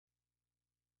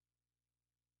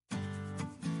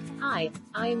Hi,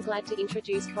 I am glad to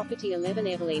introduce property 11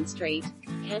 Evaline Street,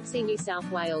 Campsie, New South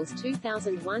Wales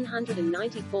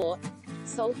 2194.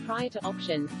 Sold prior to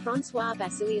auction, Francois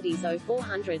Vassiliades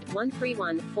 0400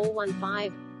 131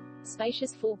 415.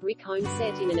 Spacious full brick home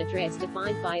set in an address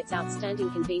defined by its outstanding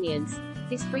convenience.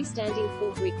 This freestanding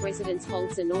full brick residence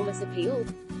holds enormous appeal.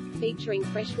 Featuring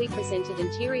freshly presented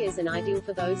interiors and ideal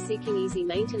for those seeking easy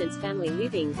maintenance family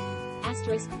living.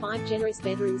 Asterisk 5 generous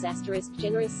bedrooms, asterisk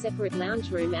generous separate lounge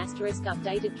room, asterisk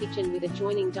updated kitchen with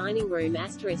adjoining dining room,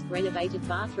 asterisk renovated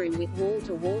bathroom with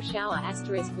wall-to-wall shower,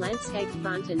 asterisk landscaped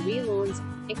front and rear lawns,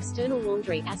 external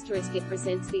laundry, asterisk it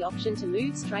presents the option to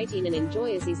move straight in and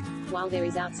enjoy as is, while there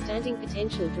is outstanding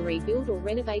potential to rebuild or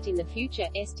renovate in the future.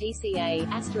 STCA,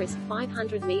 asterisk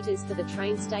 500 meters for the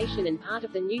train station and part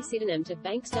of the new synonym to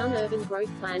Bankstown urban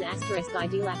growth plan, asterisk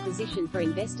ideal acquisition for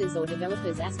investors or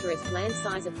developers, asterisk land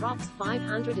size approx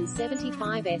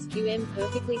 575 sqm,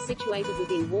 perfectly situated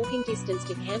within walking distance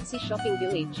to Campsie shopping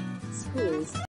village, schools,